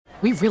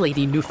We really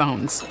need new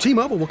phones.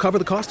 T-Mobile will cover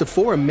the cost of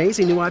 4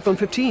 amazing new iPhone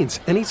 15s,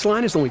 and each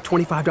line is only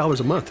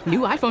 $25 a month. New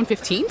iPhone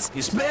 15s?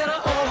 It's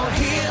better over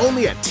here.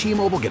 Only at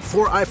T-Mobile, get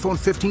 4 iPhone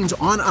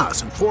 15s on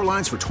us and 4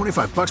 lines for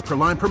 $25 per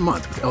line per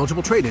month with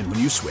eligible trade-in when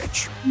you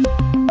switch.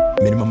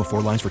 Minimum of 4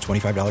 lines for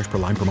 $25 per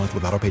line per month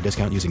with autopay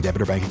discount using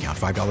debit or bank account.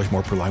 $5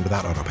 more per line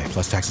without autopay,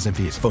 plus taxes and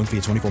fees. Phone fee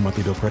at 24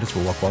 monthly bill credits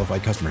for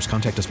well-qualified customers.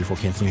 Contact us before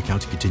canceling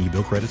account to continue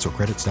bill credits or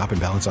credit stop and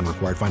balance on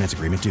required finance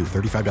agreement due.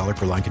 $35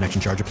 per line connection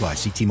charge applies.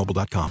 See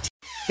T-Mobile.com.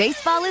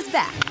 Baseball is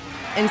back,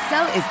 and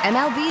so is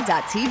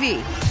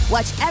MLB.tv.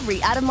 Watch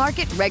every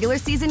out-of-market regular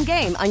season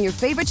game on your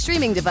favorite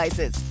streaming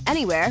devices.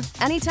 Anywhere,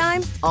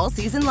 anytime, all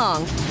season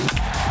long.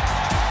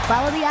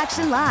 Follow the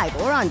action live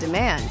or on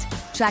demand.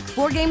 Track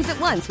 4 games at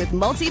once with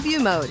multi-view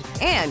mode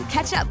and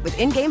catch up with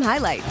in-game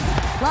highlights.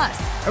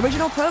 Plus,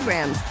 original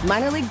programs,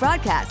 minor league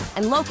broadcasts,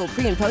 and local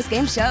pre- and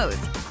post-game shows.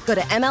 Go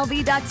to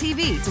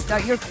MLB.tv to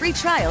start your free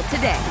trial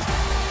today.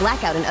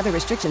 Blackout and other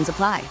restrictions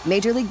apply.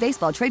 Major League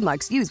Baseball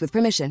trademarks used with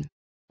permission.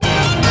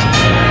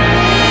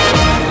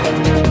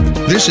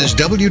 This is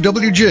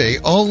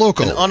WWJ All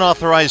Local. An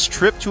unauthorized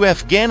trip to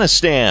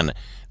Afghanistan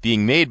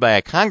being made by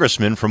a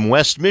congressman from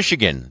West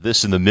Michigan.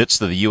 This in the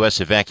midst of the U.S.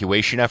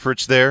 evacuation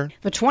efforts there.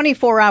 The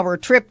 24-hour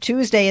trip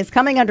Tuesday is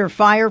coming under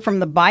fire from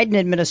the Biden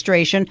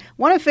administration.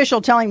 One official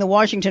telling the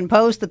Washington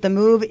Post that the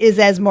move is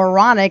as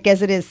moronic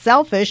as it is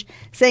selfish,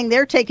 saying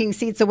they're taking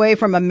seats away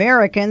from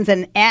Americans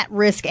and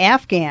at-risk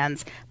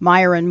Afghans.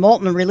 Meyer and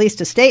Moulton released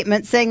a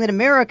statement saying that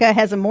America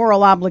has a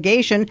moral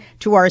obligation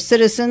to our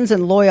citizens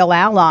and loyal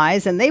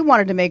allies, and they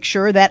wanted to make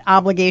sure that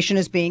obligation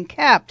is being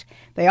kept.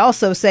 They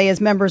also say as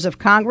members of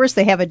Congress,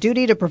 they have a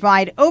duty to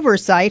provide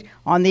oversight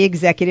on the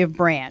executive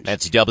branch.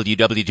 That's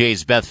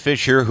WWJ's Beth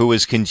Fisher, who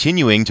is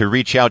continuing to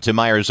reach out to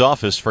Meyer's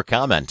office for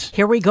comment.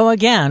 Here we go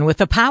again with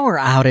the power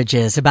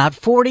outages. About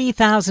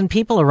 40,000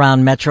 people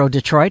around Metro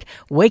Detroit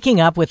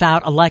waking up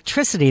without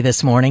electricity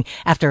this morning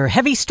after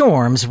heavy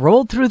storms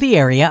rolled through the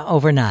area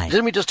overnight.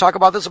 Didn't we just talk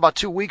about this about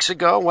 2 weeks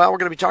ago? Well, we're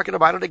going to be talking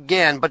about it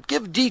again. But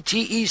give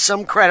DTE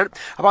some credit.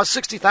 About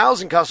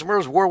 60,000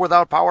 customers were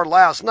without power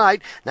last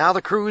night. Now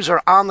the crews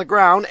are on the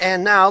ground,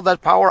 and now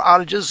that power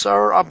outages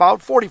are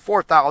about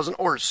 44,000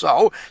 or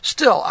so,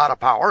 still out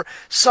of power.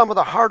 Some of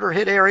the harder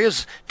hit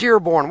areas,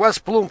 Dearborn,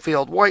 West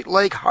Bloomfield, White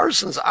Lake,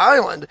 Harson's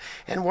Island,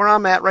 and where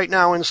I'm at right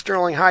now in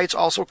Sterling Heights,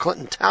 also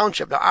Clinton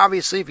Township. Now,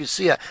 obviously, if you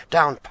see a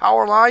down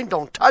power line,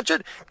 don't touch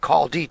it.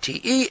 Call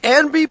DTE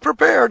and be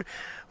prepared.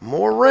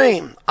 More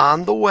rain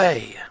on the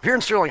way. Here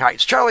in Sterling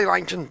Heights, Charlie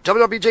Langton,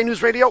 WWJ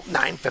News Radio,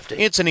 950.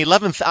 It's an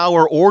 11th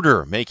hour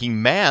order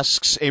making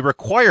masks a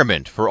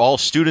requirement for all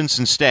students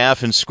and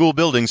staff in school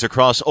buildings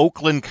across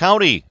Oakland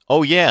County.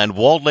 Oh yeah, and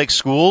Walled Lake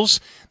schools,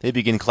 they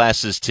begin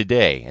classes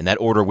today, and that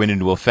order went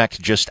into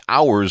effect just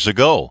hours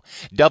ago.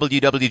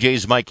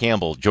 WWJ's Mike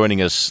Campbell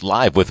joining us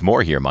live with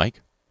more here,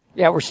 Mike.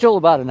 Yeah, we're still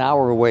about an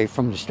hour away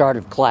from the start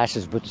of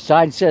classes, but the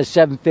sign says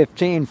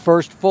 7:15,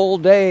 first full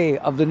day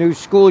of the new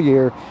school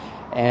year.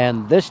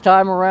 And this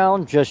time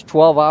around, just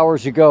 12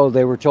 hours ago,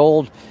 they were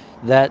told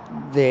that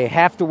they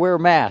have to wear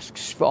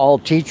masks for all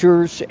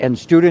teachers and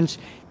students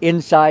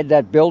inside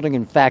that building.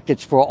 In fact,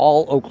 it's for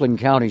all Oakland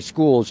County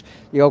schools.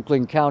 The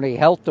Oakland County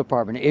Health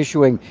Department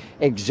issuing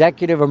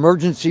Executive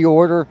Emergency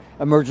Order,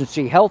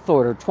 Emergency Health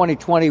Order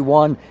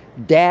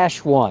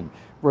 2021-1,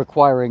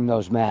 requiring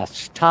those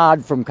masks.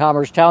 Todd from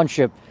Commerce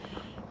Township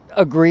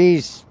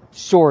agrees.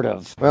 Sort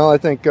of. Well, I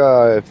think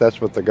if that's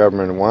what the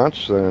government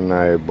wants, then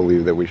I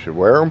believe that we should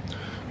wear them.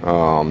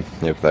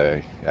 If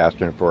they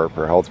asking for it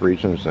for health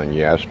reasons, then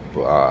yes.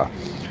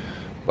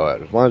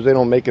 But as long as they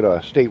don't make it a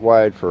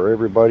statewide for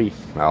everybody,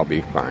 I'll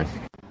be fine.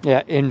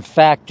 Yeah, in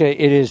fact, it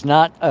is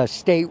not a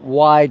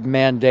statewide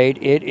mandate.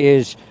 It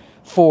is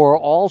for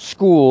all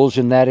schools,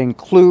 and that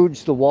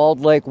includes the Walled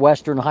Lake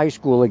Western High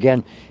School,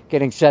 again,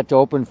 getting set to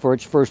open for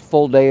its first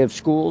full day of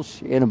schools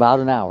in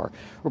about an hour.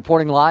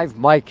 Reporting live,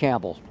 Mike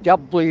Campbell,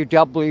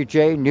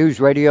 WWJ News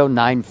Radio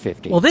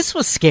 950. Well, this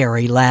was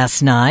scary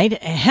last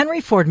night.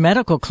 Henry Ford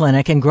Medical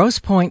Clinic in Grosse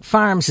Pointe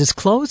Farms is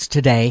closed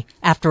today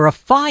after a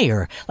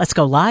fire. Let's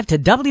go live to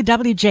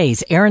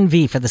WWJ's Aaron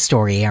V. for the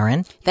story,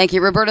 Aaron. Thank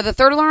you, Roberta. The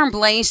third alarm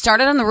blaze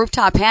started on the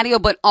rooftop patio,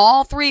 but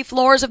all 3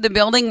 floors of the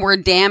building were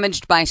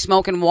damaged by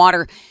smoke and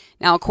water.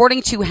 Now,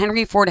 according to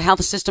Henry Ford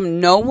Health System,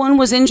 no one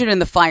was injured in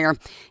the fire,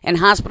 and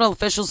hospital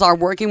officials are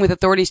working with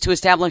authorities to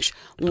establish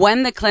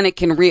when the clinic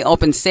can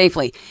reopen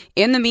safely.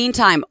 In the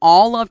meantime,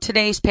 all of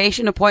today's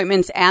patient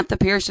appointments at the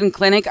Pearson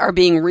Clinic are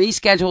being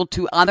rescheduled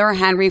to other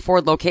Henry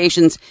Ford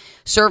locations.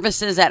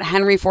 Services at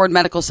Henry Ford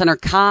Medical Center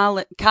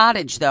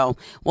Cottage, though,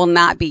 will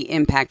not be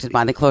impacted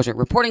by the closure.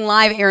 Reporting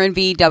live, Aaron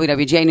V.,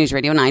 WWJ News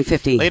Radio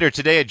 950. Later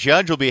today, a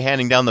judge will be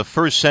handing down the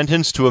first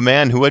sentence to a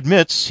man who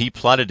admits he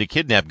plotted to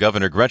kidnap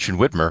Governor Gretchen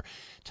Whitmer.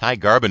 Ty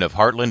Garbin of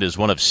Heartland is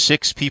one of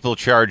 6 people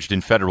charged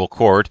in federal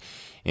court.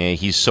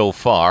 He's so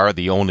far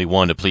the only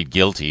one to plead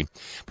guilty.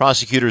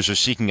 Prosecutors are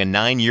seeking a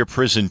 9-year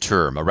prison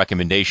term, a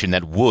recommendation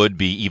that would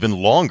be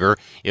even longer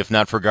if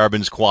not for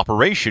Garbin's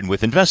cooperation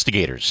with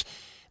investigators.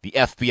 The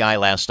FBI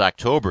last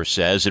October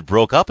says it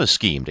broke up a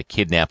scheme to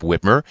kidnap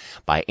Whitmer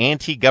by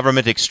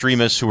anti-government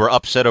extremists who were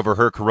upset over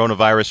her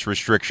coronavirus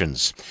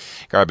restrictions.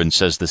 Garvin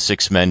says the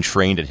 6 men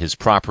trained at his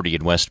property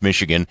in West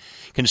Michigan,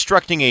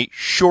 constructing a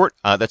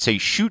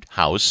shoot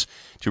house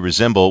to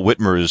resemble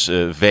Whitmer's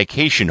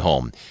vacation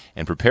home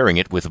and preparing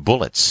it with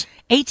bullets.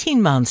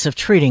 18 months of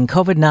treating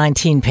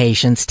COVID-19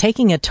 patients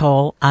taking a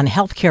toll on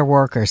healthcare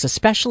workers,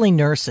 especially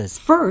nurses.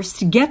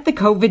 First, get the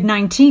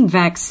COVID-19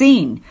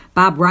 vaccine.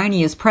 Bob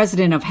Riney is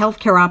president of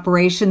healthcare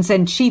operations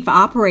and chief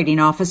operating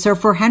officer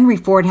for Henry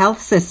Ford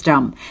Health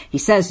System. He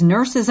says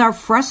nurses are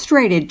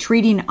frustrated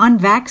treating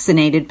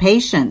unvaccinated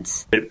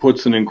patients. It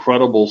puts an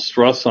incredible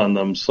stress on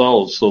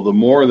themselves. So the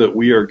more that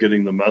we are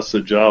getting the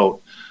message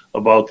out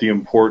about the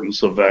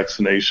importance of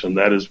vaccination,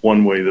 that is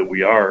one way that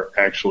we are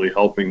actually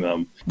helping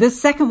them. The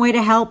second way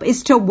to help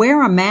is to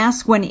wear a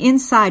mask when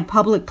inside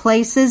public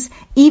places,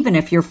 even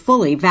if you're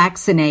fully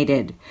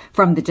vaccinated.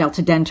 From the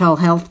Delta Dental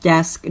Health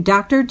Desk,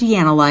 Dr.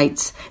 Deanna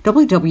Lights,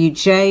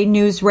 WWJ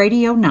News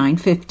Radio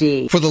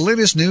 950. For the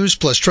latest news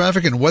plus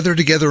traffic and weather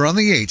together on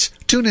the 8s,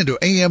 tune into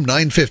AM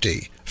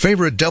 950.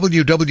 Favorite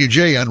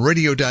WWJ on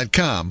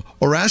radio.com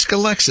or ask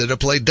Alexa to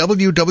play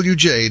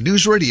WWJ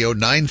News Radio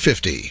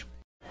 950.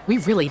 We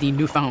really need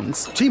new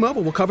phones.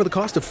 T-Mobile will cover the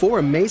cost of 4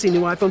 amazing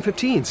new iPhone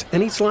 15s,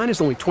 and each line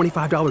is only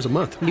 $25 a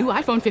month. New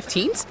iPhone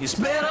 15s? It's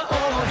better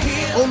over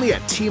here. Only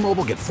at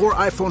T-Mobile, get 4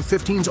 iPhone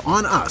 15s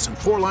on us and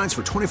 4 lines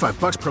for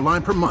 $25 per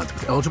line per month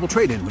with eligible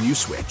trade-in when you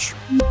switch.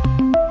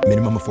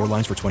 Minimum of 4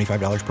 lines for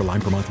 $25 per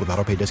line per month with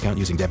autopay discount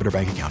using debit or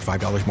bank account.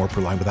 $5 more per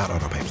line without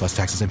autopay, plus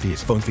taxes and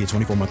fees. Phone fee at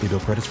 24 monthly bill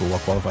credits for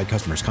well-qualified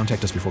customers.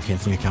 Contact us before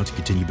canceling account to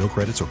continue bill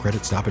credits or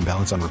credit stop and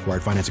balance on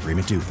required finance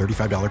agreement due.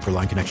 $35 per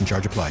line connection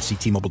charge applies. See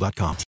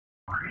T-Mobile.com.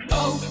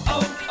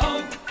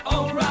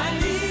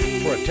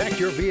 O'Reilly. Protect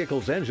your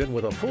vehicle's engine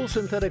with a full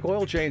synthetic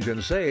oil change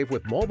and save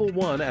with Mobil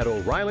 1 at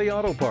O'Reilly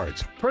Auto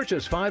Parts.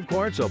 Purchase 5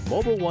 quarts of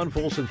Mobil 1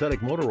 full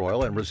synthetic motor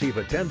oil and receive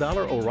a $10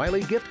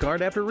 O'Reilly gift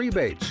card after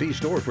rebate. See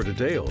store for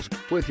details.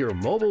 With your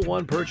Mobil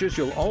 1 purchase,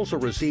 you'll also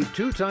receive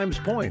 2 times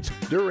points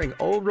during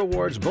O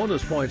Rewards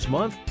Bonus Points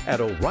Month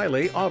at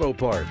O'Reilly Auto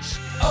Parts.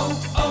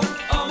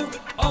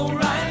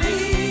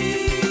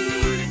 O'Reilly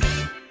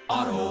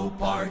Auto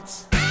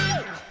Parts.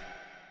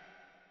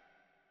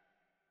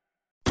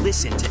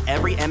 Listen to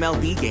every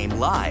MLB game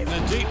live.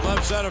 In the deep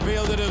left center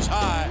field, it is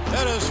high,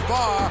 it is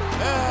far,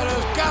 it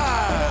is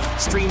gone.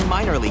 Stream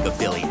minor league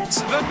affiliates.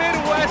 The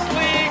Midwest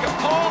League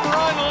home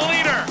run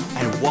leader.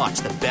 And watch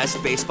the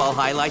best baseball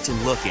highlights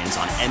and look-ins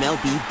on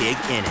MLB Big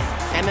Inning.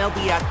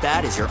 MLB At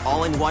Bat is your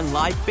all-in-one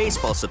live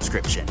baseball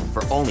subscription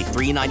for only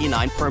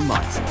 $3.99 per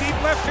month.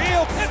 Deep left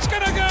field, it's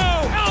gonna go.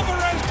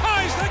 Alvarez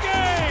ties the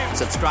game.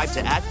 Subscribe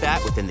to At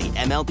Bat within the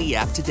MLB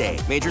app today.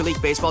 Major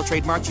League Baseball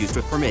trademarks used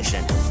with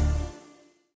permission.